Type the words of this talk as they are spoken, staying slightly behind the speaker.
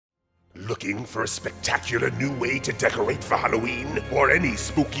Looking for a spectacular new way to decorate for Halloween or any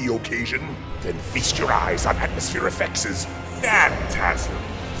spooky occasion? Then feast your eyes on AtmosFX's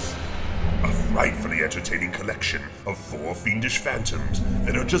Phantasms, a frightfully entertaining collection of 4 fiendish phantoms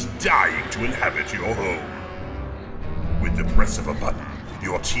that are just dying to inhabit your home. With the press of a button,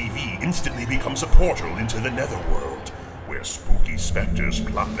 your TV instantly becomes a portal into the netherworld, where spooky specters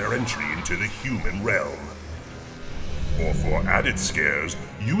plot their entry into the human realm. Or for added scares,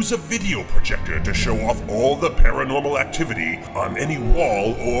 use a video projector to show off all the paranormal activity on any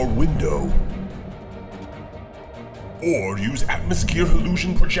wall or window. Or use atmosphere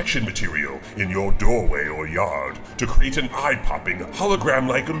illusion projection material in your doorway or yard to create an eye-popping,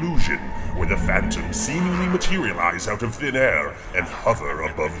 hologram-like illusion where the phantoms seemingly materialize out of thin air and hover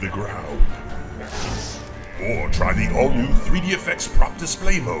above the ground. Or try the all-new 3D effects prop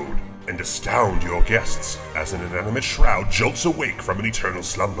display mode and astound your guests as an inanimate shroud jolts awake from an eternal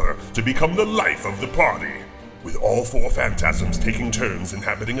slumber to become the life of the party, with all 4 phantasms taking turns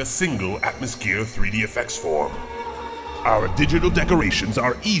inhabiting a single atmosphere 3D effects form. Our digital decorations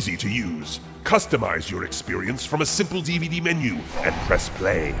are easy to use. Customize your experience from a simple DVD menu and press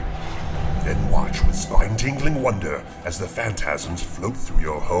play. Then watch with spine-tingling wonder as the phantasms float through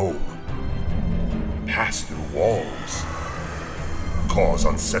your home, pass through walls, cause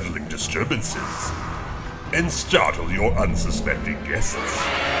unsettling disturbances, and startle your unsuspecting guests.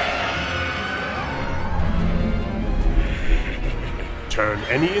 Turn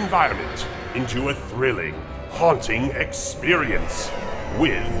any environment into a thrilling, haunting experience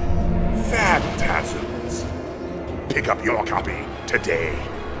with Phantasms. Pick up your copy today.